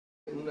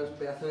unos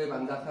pedazos de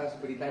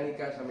bandazas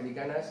británicas,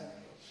 americanas,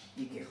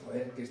 y que,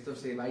 joder, que esto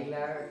se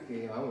baila,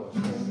 que vamos,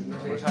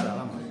 no sé. Pues ahora,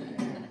 vamos.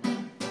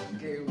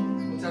 Que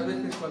muchas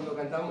veces cuando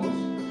cantamos,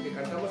 que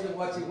cantamos el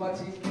guachi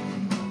guachi,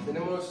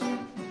 tenemos...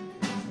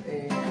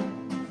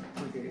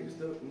 porque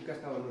esto nunca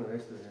estaba en uno de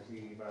estos,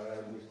 así, para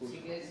dar un discurso.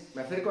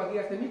 ¿Me acerco aquí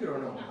a este micro o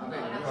no? A ver,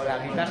 Con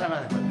la guitarra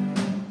más de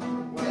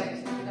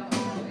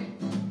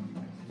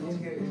es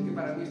que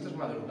para mí esto es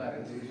madrugar,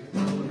 entonces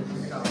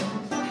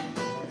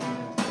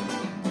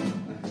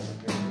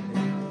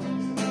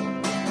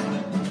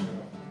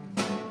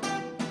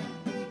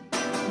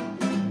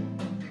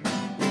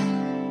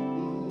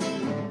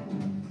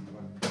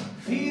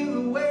feel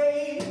the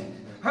weight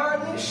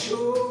on your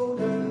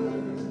shoulder,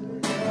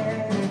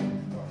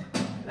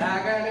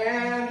 like an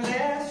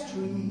endless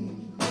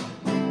dream.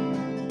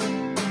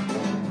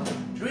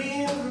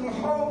 Dreams and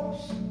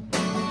hopes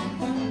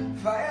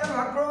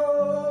forever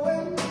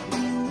growing,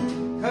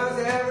 'cause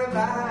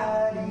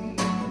everybody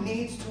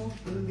needs to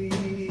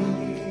believe.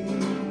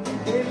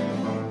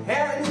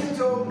 And you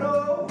don't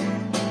know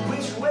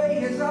which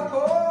way is up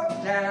or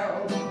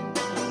down.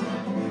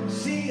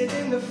 See it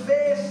in the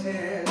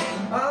faces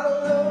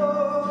of the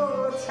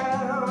lower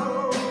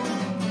town.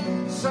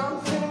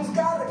 Something's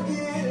gotta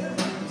give,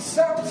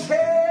 some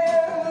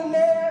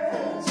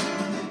tenderness.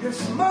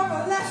 It's more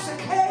or less a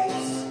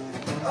case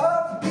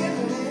of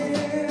giving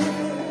in.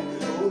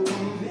 Oh,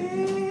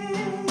 this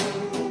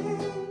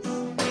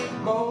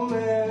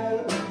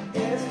moment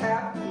is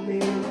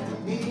happening to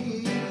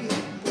me.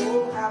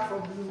 Oh,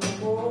 Afro,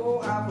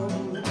 oh, Afro,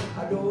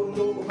 I don't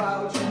know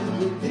about you,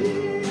 but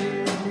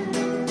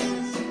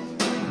this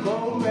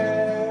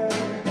moment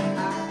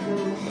I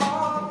can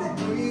hardly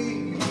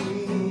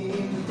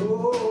breathe.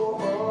 Oh,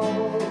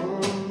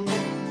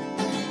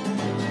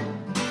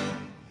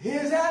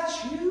 is that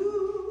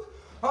you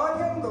on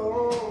your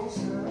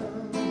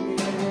lonesome?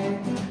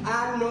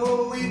 I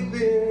know we've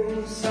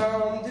been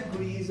some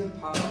degrees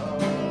apart.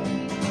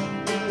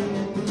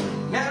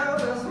 Now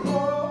there's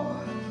more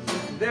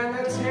than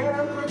a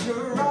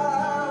temperature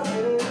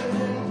rising,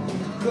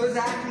 'cause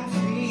I can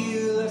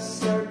feel a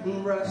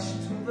certain rush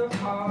to the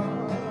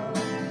heart.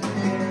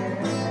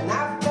 And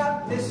I've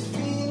got this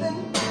feeling,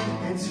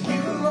 it's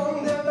you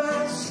under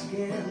my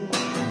skin.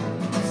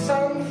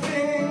 Some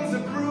things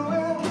are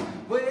brewing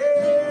well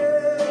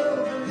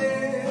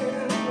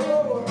within.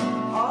 Oh,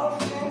 all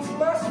things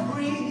must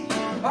breathe,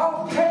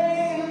 all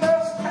pain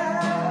must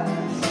pass.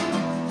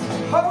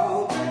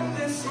 Hoping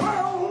this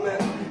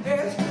moment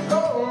is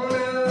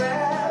gonna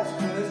last,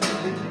 'cause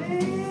this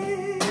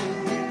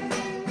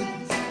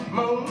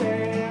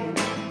moment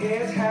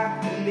is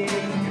happening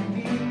to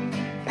me.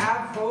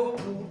 Afro,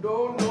 who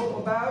don't know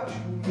about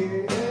you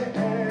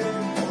yet.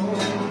 Oh,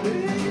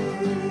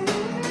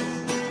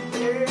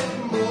 this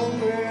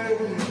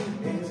moment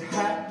is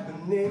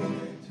happening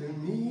to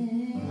me.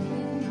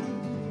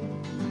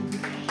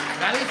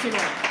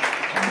 ¡Bravísimo!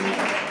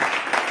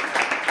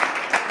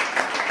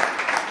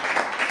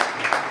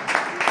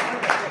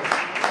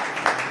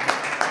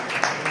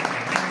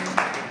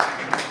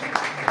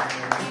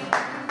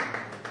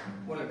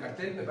 Bueno, el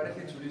cartel me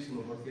parece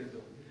chulísimo, por cierto.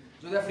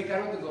 Yo de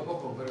africano tengo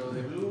poco, pero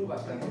de blue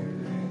bastante.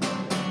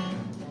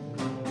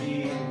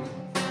 Y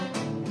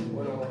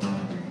bueno,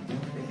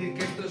 decir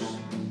que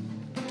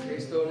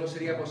esto no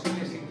sería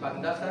posible sin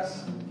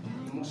bandazas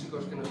y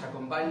músicos que nos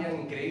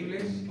acompañan,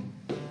 increíbles,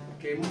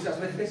 que muchas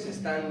veces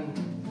están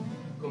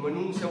como en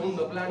un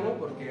segundo plano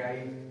porque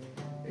hay,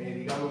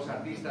 digamos,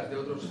 artistas de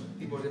otros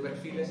tipos de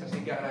perfiles, así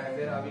que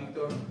agradecer a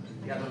Víctor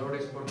y a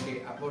Dolores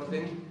porque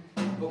aporten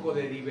un poco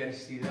de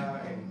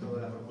diversidad en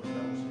toda la propuesta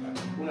musical.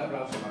 Un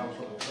aplauso para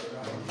vosotros.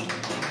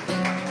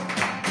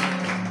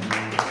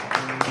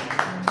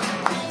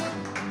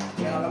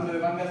 Y hablando de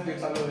bandas, estoy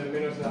echando de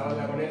menos la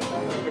banda con esta.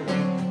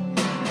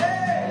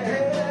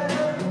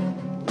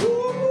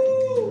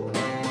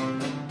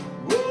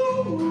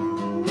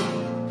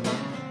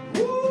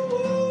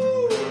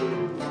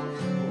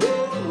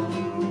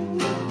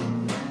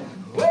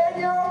 When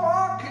you're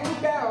walking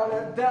down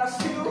a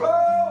dusty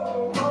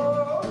road,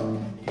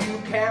 you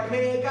can't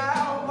make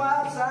out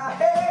what's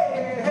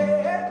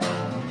ahead.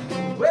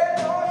 When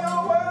all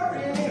you're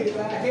worrying is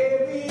a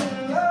heavy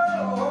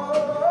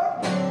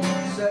load,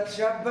 such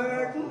a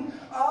burden,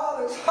 all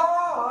this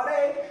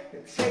heartache,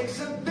 it takes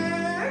a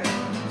big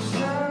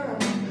turn.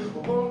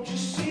 Won't you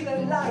see the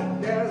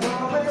light? There's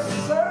always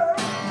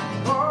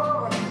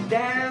someone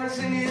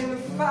dancing in the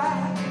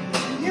fire.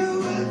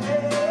 You were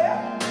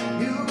there,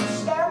 you were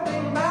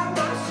standing by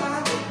my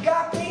side,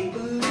 got me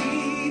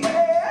believing.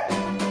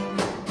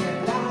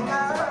 Like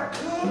I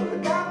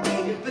could, got me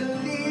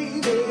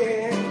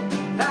believing.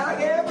 Like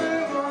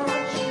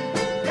everyone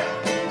should, got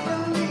me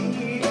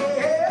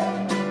believing.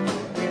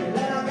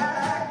 Like I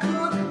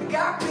could,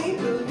 got me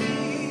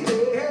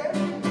believing.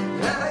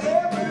 Like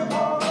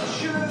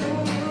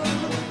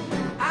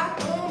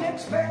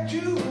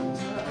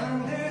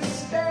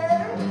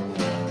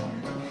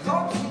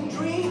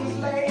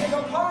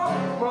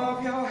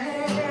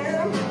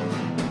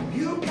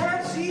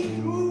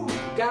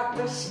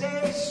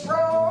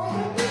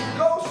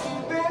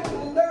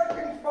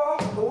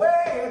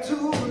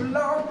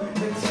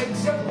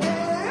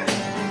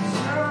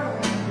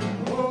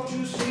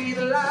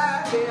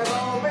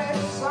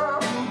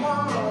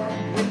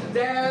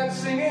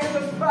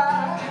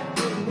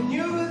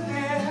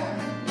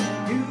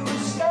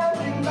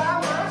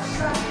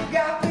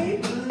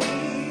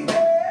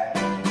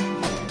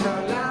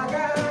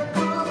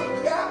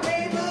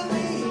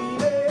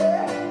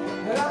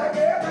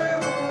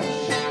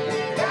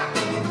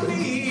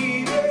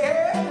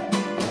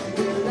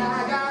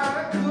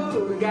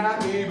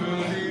happy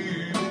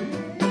believe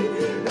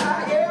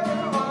like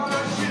everyone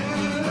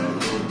should.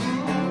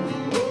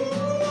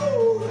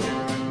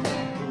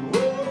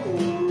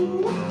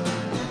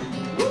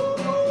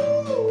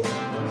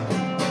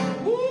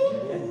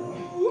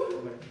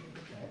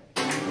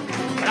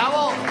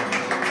 ¡Bravo!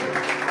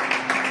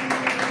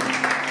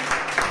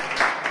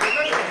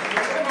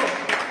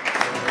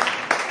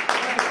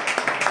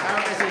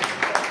 Claro que sí.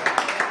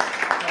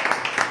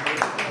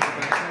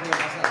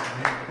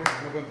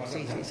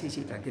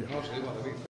 Sí, tranquilo.